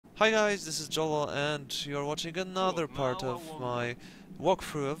Hi guys, this is Jolo and you're watching another part of my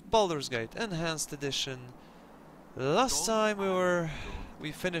walkthrough of Baldur's Gate Enhanced Edition. Last time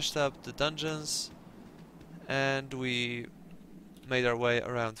we finished up the dungeons and we made our way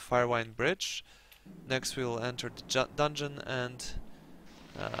around Firewine Bridge. Next we'll enter the dungeon and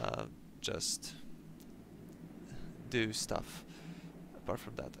just do stuff apart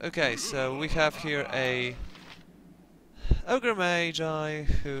from that. Okay, so we have here a ogre magi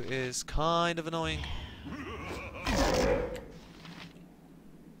who is kind of annoying.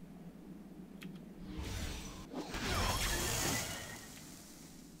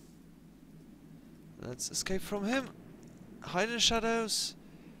 Let's escape from him. Hide in the shadows.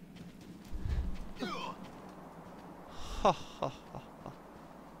 Ha ha ha ha.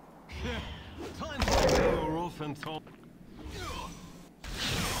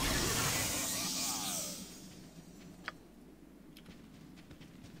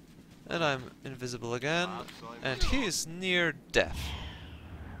 And I'm invisible again, and he is near death.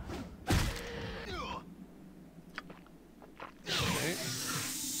 Okay.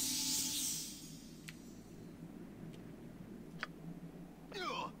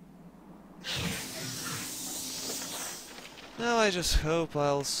 Now I just hope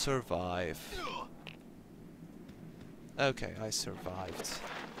I'll survive. Okay, I survived.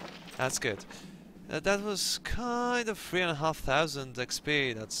 That's good. That was kind of 3,500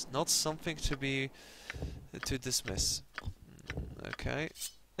 XP. That's not something to dismiss. Okay.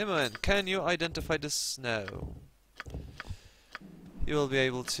 Imoen, can you identify the snow? You will be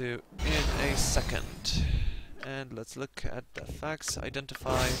able to in a second. And let's look at the facts.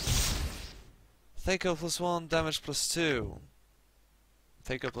 Identify. Thaco +1, damage +2.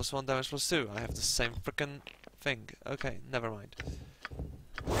 Thaco +1, damage +2. I have the same frickin' thing. Okay, never mind.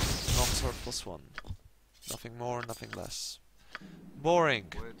 Longsword +1. Nothing more, nothing less. Boring.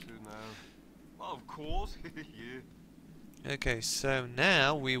 Where to now? Well, of course. Yeah. Okay, so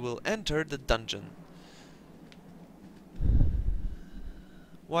now we will enter the dungeon.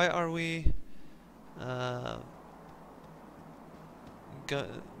 Why are we why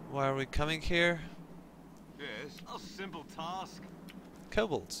are we coming here? Yes, a simple task.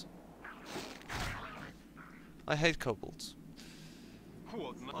 Kobolds. I hate kobolds.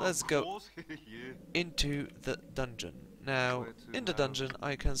 What, Let's of go course. Yeah. into the dungeon. Now, in the dungeon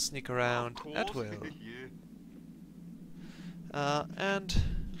I can sneak around Of at course. will. Yeah. And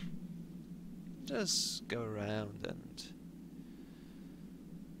just go around and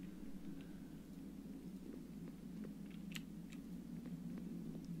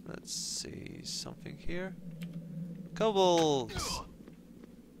let's see something here. Kobolds!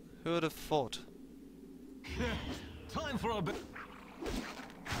 Who would have thought? Time for a bit.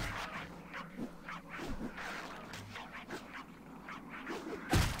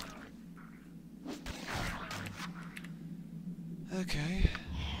 Okay.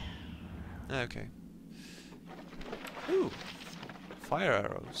 Okay. Ooh! Fire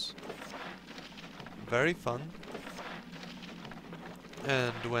arrows. Very fun.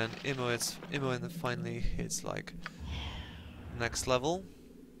 And when Imoen finally hits like next level,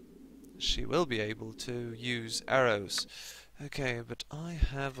 she will be able to use arrows. Okay, but I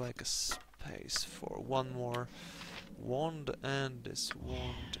have like a space for one more wand, and this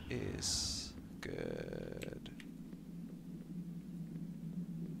wand is good.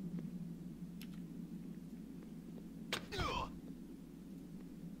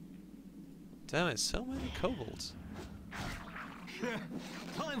 Damn it, so many kobolds.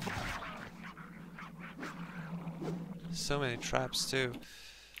 Time for So many traps too.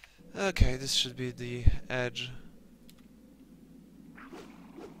 Okay, this should be the edge.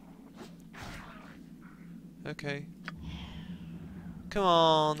 Okay. Come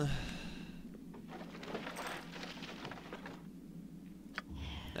on.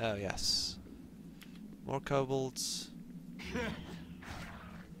 Oh yes. More kobolds.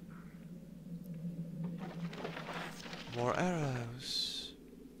 More arrows.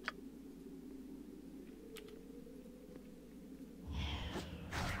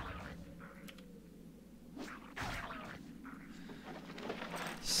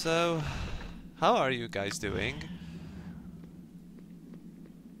 So, how are you guys doing?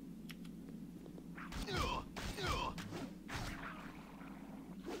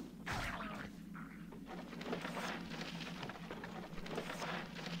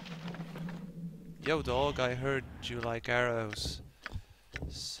 Yo dog, I heard you like arrows.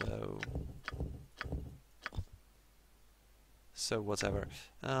 So whatever.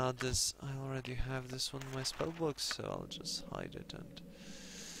 This I already have this one in my spellbook, so I'll just hide it and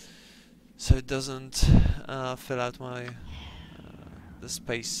so it doesn't fill out my the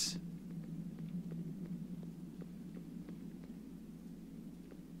space.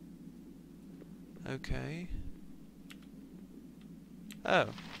 Okay. Oh,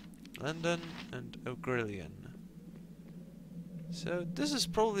 London and O'Grillion. So this is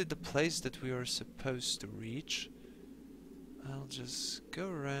probably the place that we are supposed to reach. I'll just go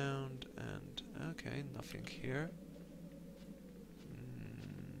around and... okay, nothing here.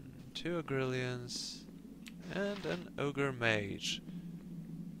 Two O'Grillions and an Ogre Mage.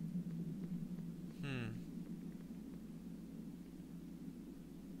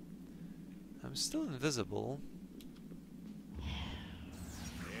 I'm still invisible.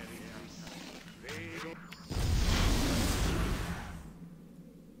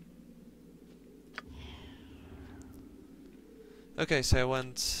 Okay, so I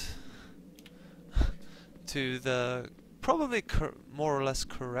went to the probably more or less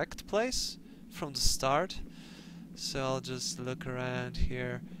correct place from the start. So I'll just look around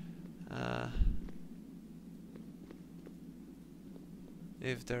here.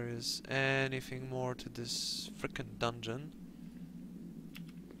 If there is anything more to this frickin' dungeon.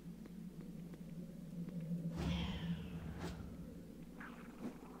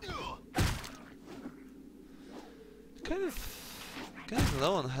 Kind of getting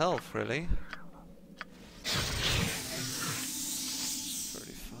low on health, really.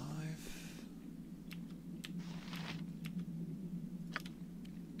 35.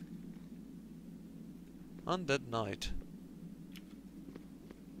 Undead Knight.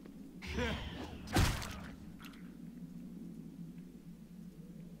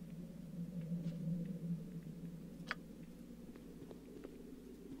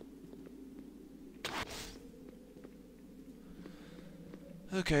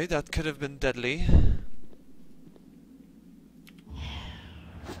 Okay, that could have been deadly.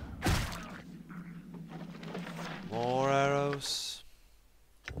 More arrows.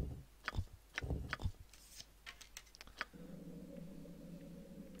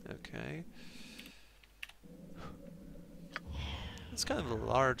 Okay. It's kind of a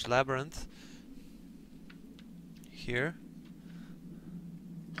large labyrinth here.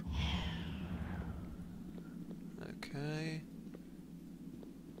 Okay.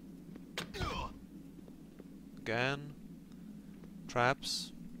 Again.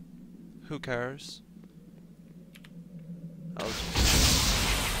 Traps. Who cares?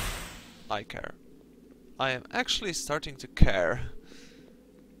 I care. I am actually starting to care.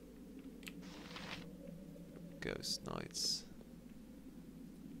 Ghost Knights.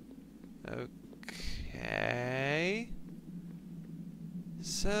 Okay.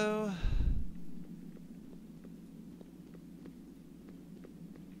 So...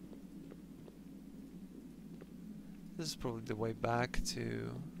 this is probably the way back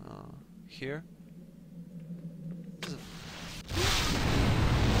to here.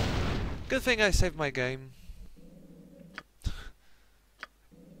 Good thing I saved my game.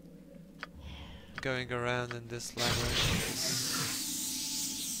 Going around in this labyrinth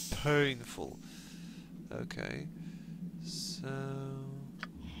is painful. Okay, so...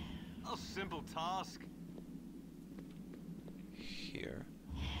 a simple task. here.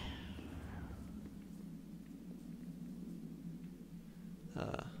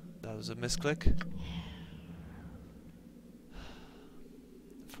 That was a misclick.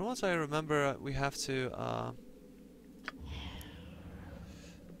 From what I remember, we have to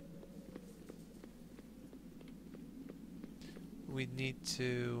we need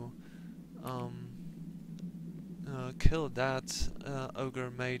to kill that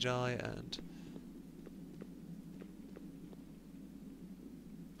ogre magi and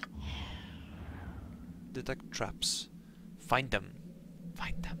detect traps. Find them.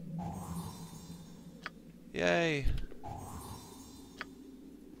 Find them. Yay.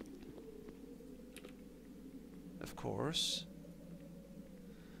 Of course.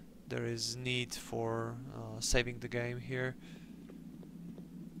 There is need for saving the game here.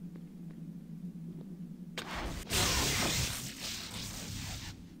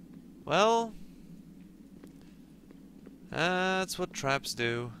 Well, that's what traps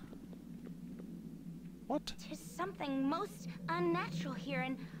do. What? There's something most unnatural here,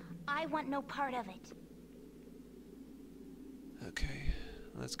 and I want no part of it. Okay,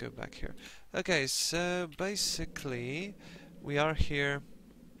 let's go back here. Okay, so basically, we are here.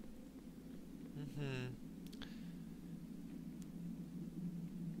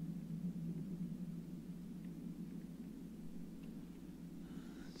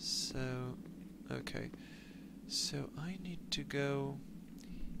 So, okay. So I need to go...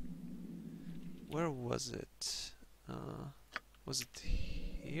 where was it? Was it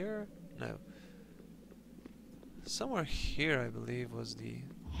here? No. Somewhere here, I believe, was the...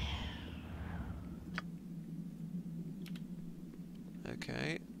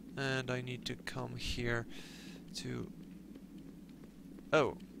 Okay, and I need to come here to...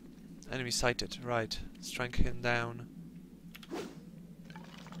 Oh! Enemy sighted, right. Strike him down.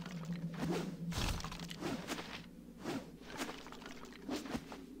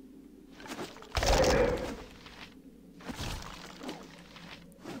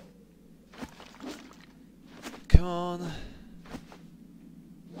 Come on.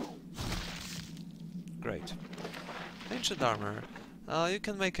 Great. Ancient armor. You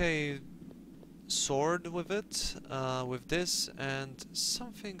can make a sword with it, with this, and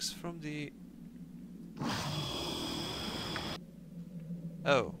some things from the...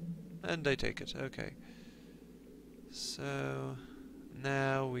 Oh, and I take it, okay. So,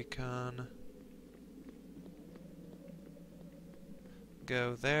 now we can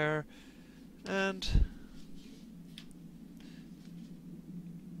go there, and...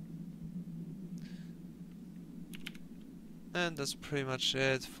 And that's pretty much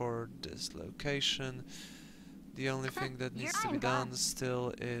it for this location. The only thing that needs to be done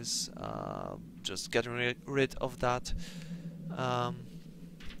still is just getting rid of that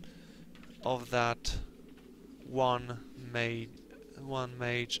one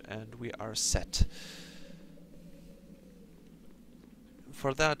mage, and we are set.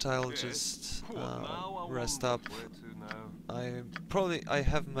 For that, I'll just rest up. I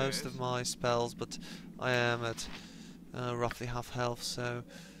have most of my spells, but I am at roughly half health, so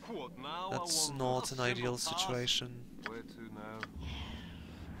that's not an ideal situation.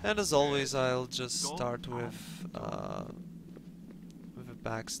 And as always, I'll just start with a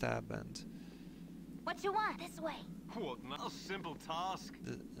backstab, and What you want? This way. What now? A simple task.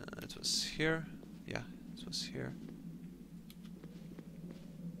 It was here. Yeah, it was here.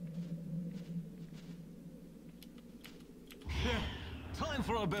 Time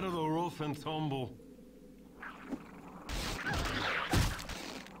for a bit of the rough and tumble.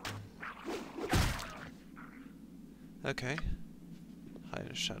 Okay. Hide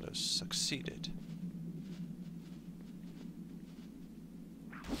in shadows succeeded.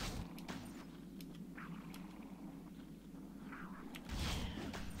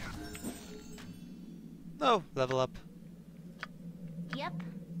 Oh, level up. Yep.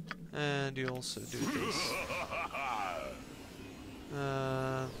 And you also do this.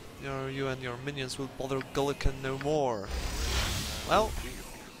 You and your minions will bother Gullican no more. Well,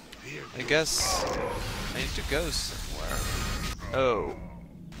 I guess I need to go somewhere. Oh.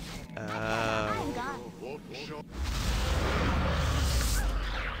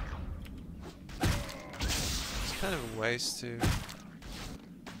 It's kind of a waste to...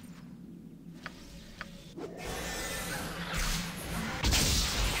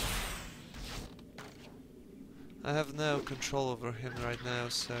 I have no control over him right now,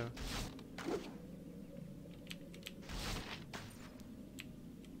 so...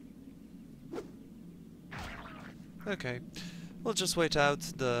 Okay, we'll just wait out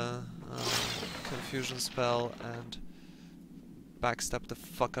the confusion spell and backstab the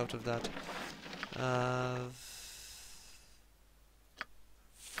fuck out of that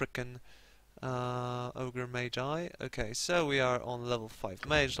frickin' ogre magi. Okay, so we are on level 5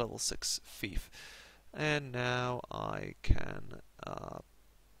 mage, level 6 thief. And now I can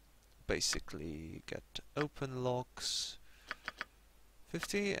basically get open locks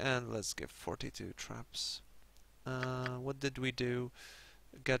 50, and let's give 42 traps. What did we do?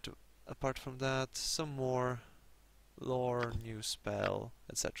 Get, apart from that, some more lore, new spell,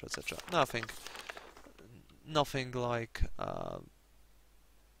 etc, etc. Nothing like,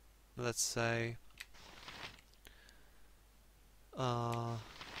 let's say,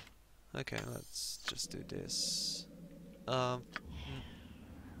 okay, let's just do this.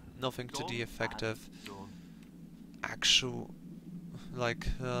 Nothing to the effect of actual, like,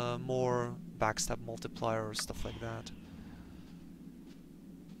 more backstab multiplier or stuff like that.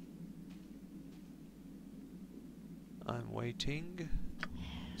 I'm waiting.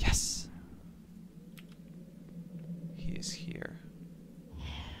 Yes! He is here.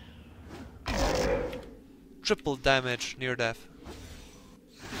 Triple damage, near death.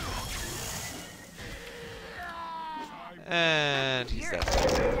 And he's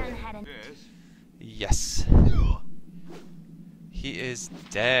dead. Yes. He is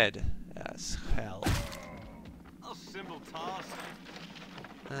dead as hell. A simple task.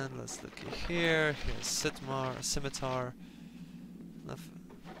 And let's look here. Here's scimitar.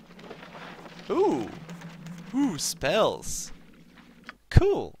 Ooh! Ooh, spells!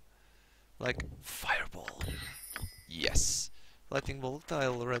 Cool! Like fireball. Yes. Lightning Bolt. I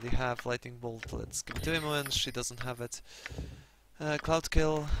already have Lightning Bolt. Let's give it to Imoen. She doesn't have it. Cloud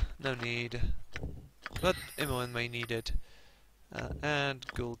Kill. No need. But Imoen may need it. And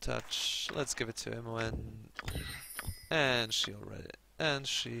Ghoul Touch. Let's give it to Imoen. And she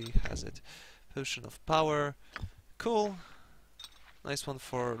has it. Potion of Power. Cool. Nice one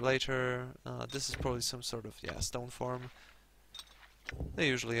for later. This is probably some sort of, yeah, stone form. They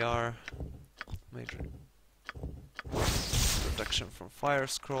usually are. Major protection from fire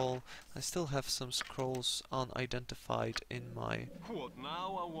scroll. I still have some scrolls unidentified in my What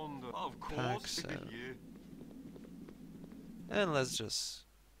now, I wonder? Of pack, course. so. Yeah. And let's just...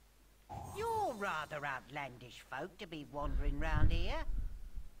 You're rather outlandish folk to be wandering round here.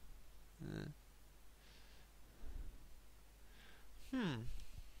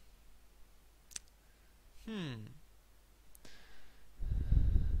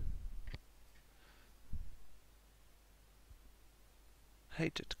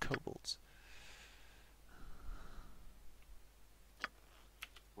 Hated kobolds.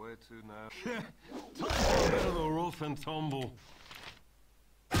 Where to now? Time for the rough and tumble.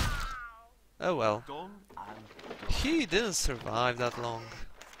 Oh well. Done. He didn't survive that long.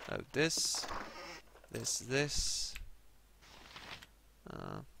 Oh, this.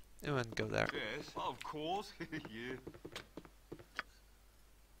 It won't go there. Yes, of course. Yeah.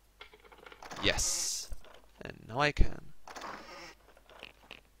 Yes. And now I can.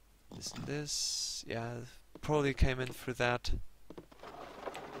 This. Yeah, probably came in through that.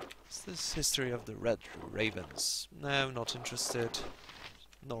 Is this history of the Red Ravens? No, not interested.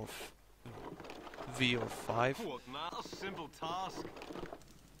 North. V or 5. What now? A simple task.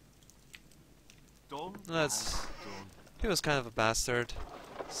 Done. Let's... Done. He was kind of a bastard,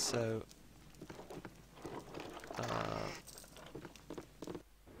 so...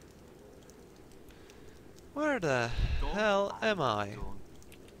 where the hell am I? Done.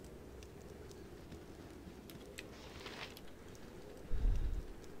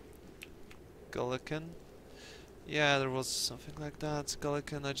 Gullican? Yeah, there was something like that.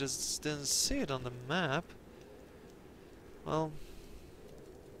 Gullican, I just didn't see it on the map. Well...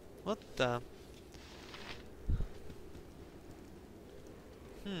 What the...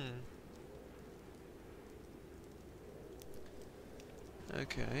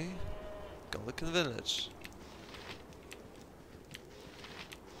 Okay. Gullican Village.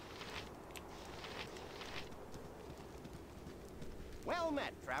 Well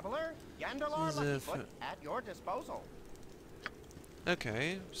met, traveler. Yandalar This is Luckyfoot at your disposal.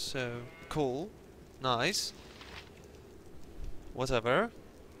 Okay, so... Cool. Nice. Whatever.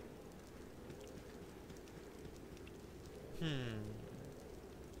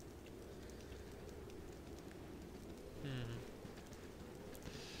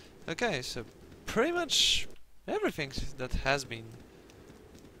 Okay, so pretty much everything that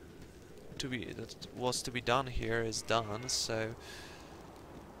was to be done here is done, so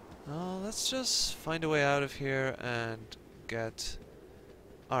let's just find a way out of here and get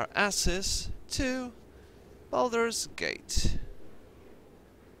our asses to Baldur's Gate.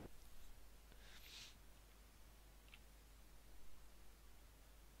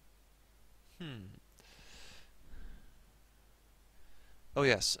 Oh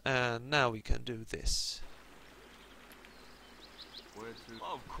yes, and now we can do this. Where to?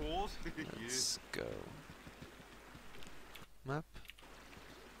 Of course. Let's go. Map.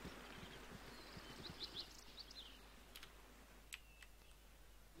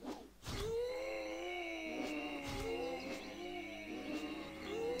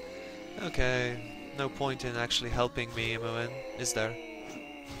 Okay, no point in actually helping me, Imoen, is there?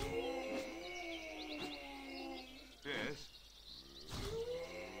 Yes.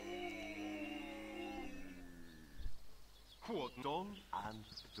 What? Done and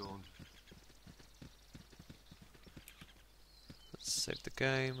done. Let's save the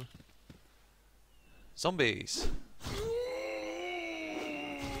game. Zombies!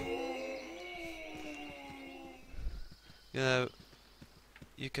 You know,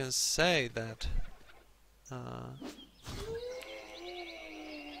 you can say that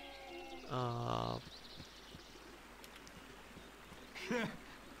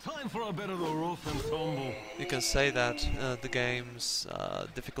Time for a bit of the rough and tumble. you can say that the game's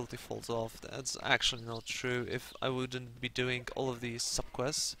difficulty falls off. That's actually not true. If I wouldn't be doing all of these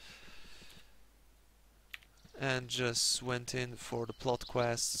subquests and just went in for the plot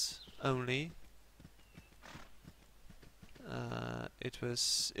quests only,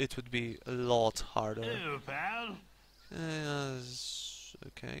 it would be a lot harder. Hello, pal.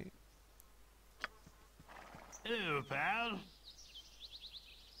 Okay. Hello, pal.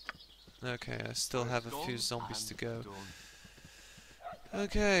 Okay, I still have a few zombies to go.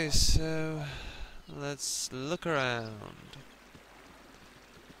 Okay, so let's look around.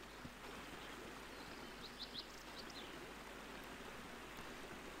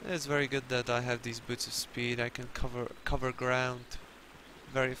 It's very good that I have these boots of speed. I can cover ground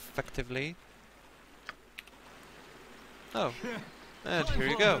very effectively. Oh, and here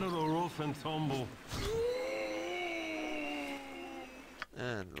you go.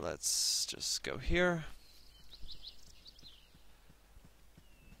 And let's just go here.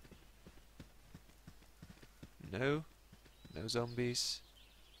 No, no zombies.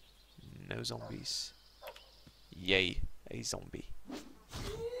 No zombies. Yay, a zombie.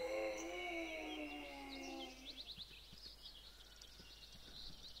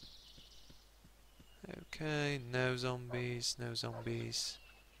 Okay, no zombies, no zombies.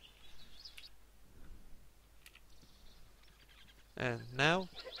 And now?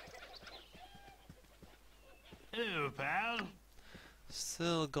 Hello, pal.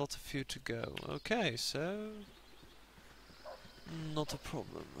 Still got a few to go. Okay, so... not a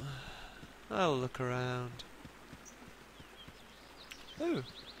problem. I'll look around. Oh,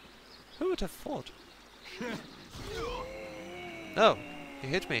 who would have thought? Oh, he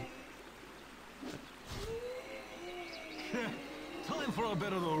hit me. Time for a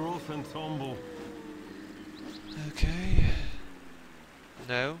bit of the rough and tumble. Okay.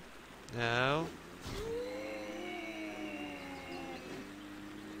 No. No.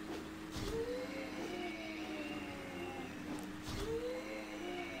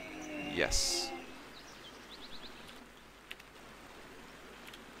 Yes.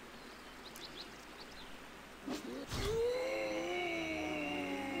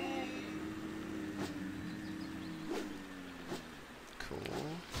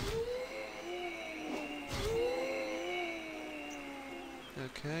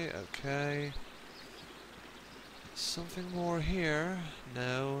 Okay, okay. Something more here?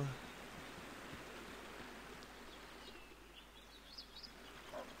 No.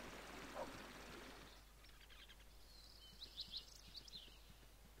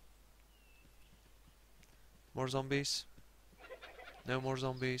 More zombies? No more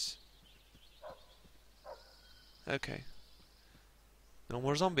zombies? Okay. No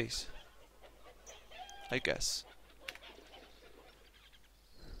more zombies. I guess.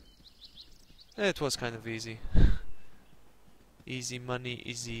 It was kind of easy. Easy money,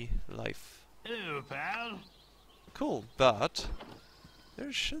 easy life. Hello, pal. Cool, but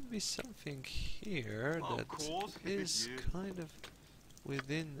there should be something here that course, is you. kind of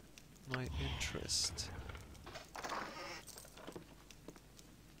within my interest.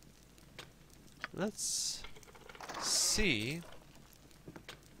 Let's see.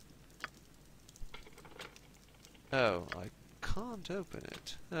 Oh, I can't open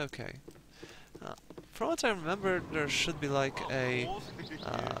it. Okay. From what I remember, there should be like a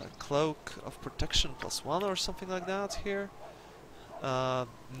cloak of protection +1 or something like that here. No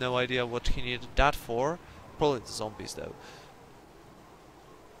idea what he needed that for. Probably the zombies though.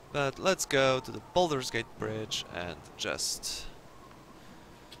 But let's go to the Baldur's Gate bridge and just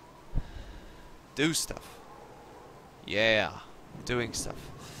do stuff. Yeah, doing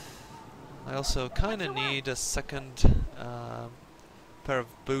stuff. I also kind of need a second pair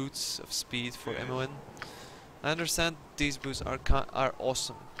of boots of speed for Imoen. I understand these boots are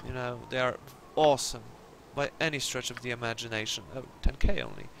awesome. You know, they are awesome by any stretch of the imagination. Oh, 10k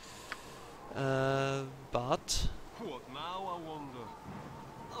only. But What now, I wonder?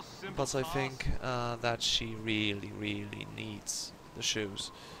 A simple but I task. think that she really needs the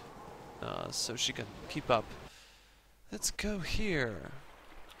shoes, so she can keep up. Let's go here.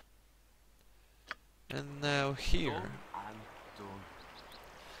 And now here. Done and done.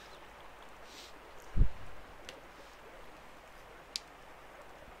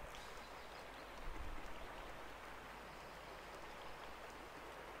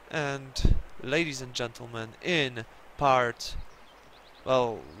 And ladies and gentlemen, in part,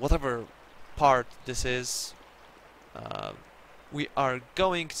 well, whatever part this is, we are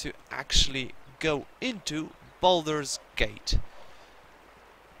going to actually go into Baldur's Gate.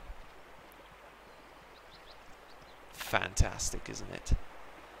 Fantastic, isn't it?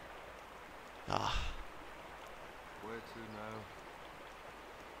 Ah. Where to now?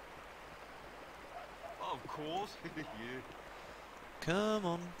 Of course, you. Come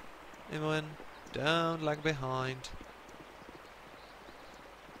on, Imoen, don't lag behind.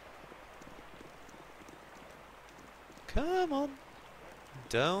 Come on,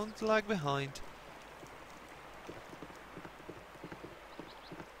 don't lag behind.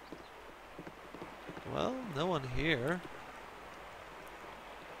 Well, no one here.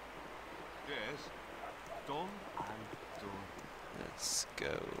 Yes. Done and done. Let's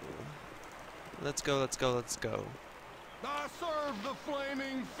go. Let's go, let's go, let's go. I serve the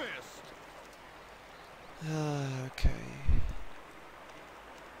flaming fist. Okay.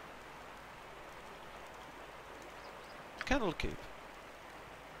 Candle Keep.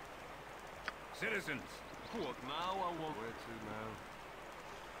 Citizens. What now? I want where to now.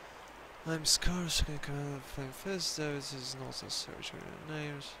 I'm scarce, can command the Flame Fist, though this is not necessary to read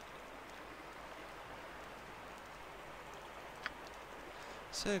names.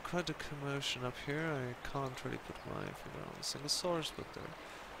 So quite a commotion up here. I can't really put my finger on a single source, but they're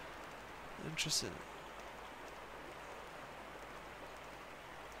interested.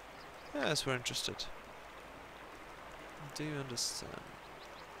 Yes, we're interested. Do you understand?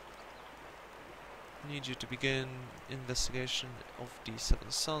 Need you to begin investigation of the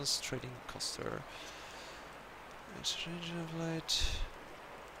Seven Sons trading coaster. Exchange of light.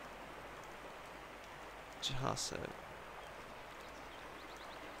 Jahasa.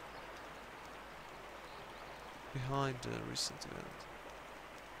 Behind the recent event.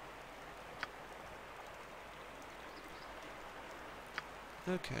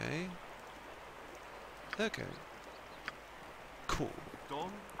 Okay. Okay. Cool.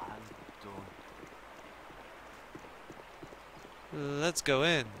 Done and done. Let's go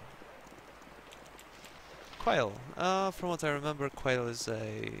in. Quail. From what I remember, Quail is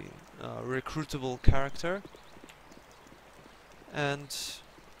a recruitable character. And...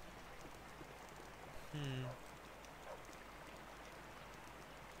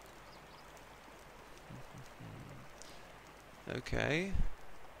 Okay.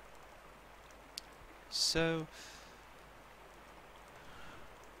 So...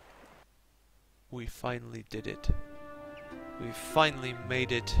 we finally did it. We finally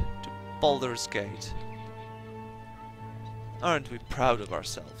made it to Baldur's Gate. Aren't we proud of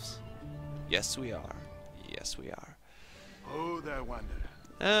ourselves? Yes, we are. Yes, we are. Oh, there, wanderer.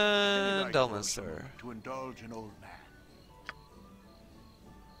 And Elminster. To indulge an old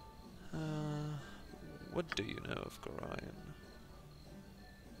man. What do you know of Gorion?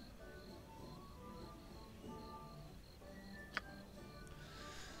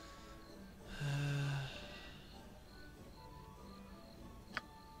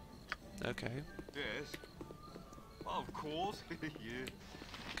 Okay. Yes. Of course. Yeah.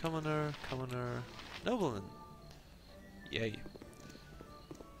 Commoner, commoner, nobleman. Yay.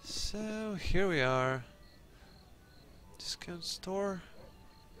 So here we are. Discount store.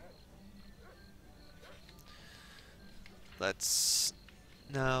 Let's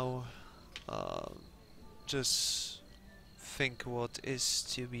now just think what is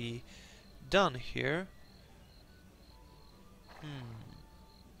to be done here.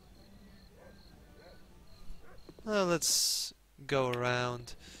 Well, let's go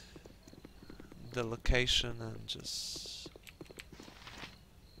around the location and just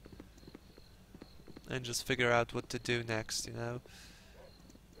figure out what to do next, you know.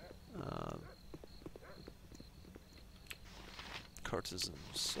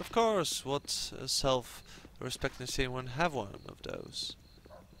 Courtesans. Of course, what self-respecting city wouldn't have one of those?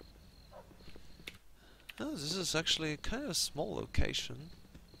 Oh, this is actually kind of a small location.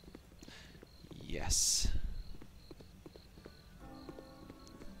 Yes.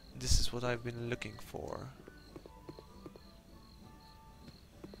 This is what I've been looking for.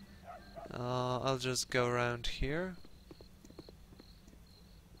 I'll just go around here.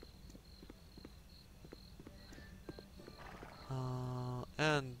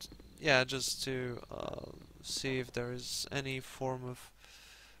 And yeah, just to see if there is any form of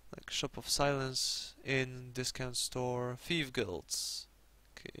like Shop of Silence in discount store, Thief Guilds,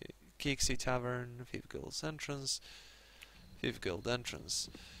 Keeksy Tavern, Thief Guilds entrance, Thief Guild entrance.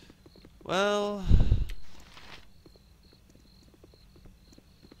 Well,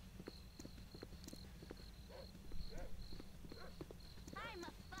 I'm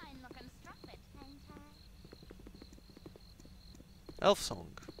a fine-looking strumpet, ain't I? Elf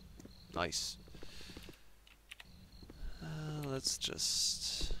Song. Nice. Let's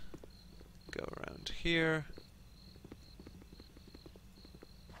just go around here.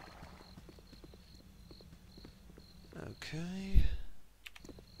 Okay.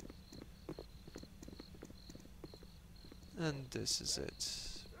 And this is it.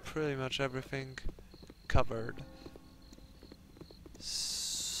 Pretty much everything covered.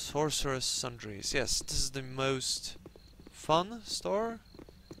 Sorceress Sundries. Yes, this is the most fun store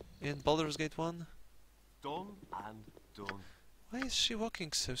in Baldur's Gate 1. Done and done. Why is she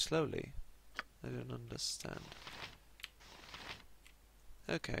walking so slowly? I don't understand.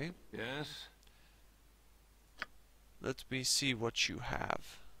 Okay, Yes. let me see what you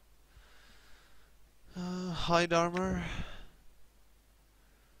have. Hide armor.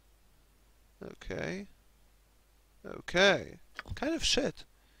 Okay. Okay. Kind of shit.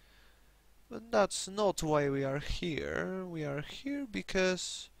 But that's not why we are here. We are here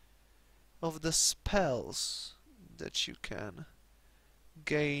because of the spells that you can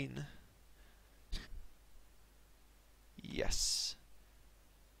gain. Yes.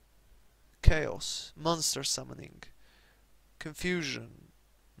 Chaos, monster summoning, confusion,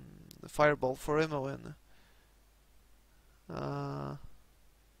 fireball for Imoen.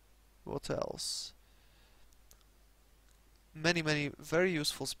 What else? Many very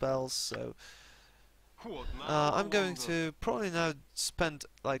useful spells. So What now, I'm going Baldur? to probably now spend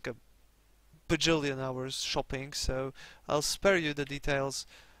like a bajillion hours shopping. So I'll spare you the details.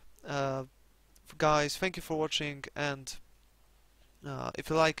 Guys, thank you for watching, and if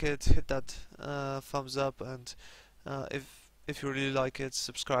you like it, hit that thumbs up, and if you really like it,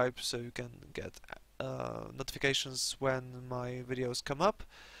 subscribe so you can get notifications when my videos come up.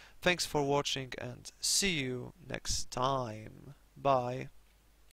 Thanks for watching, and see you next time. Bye.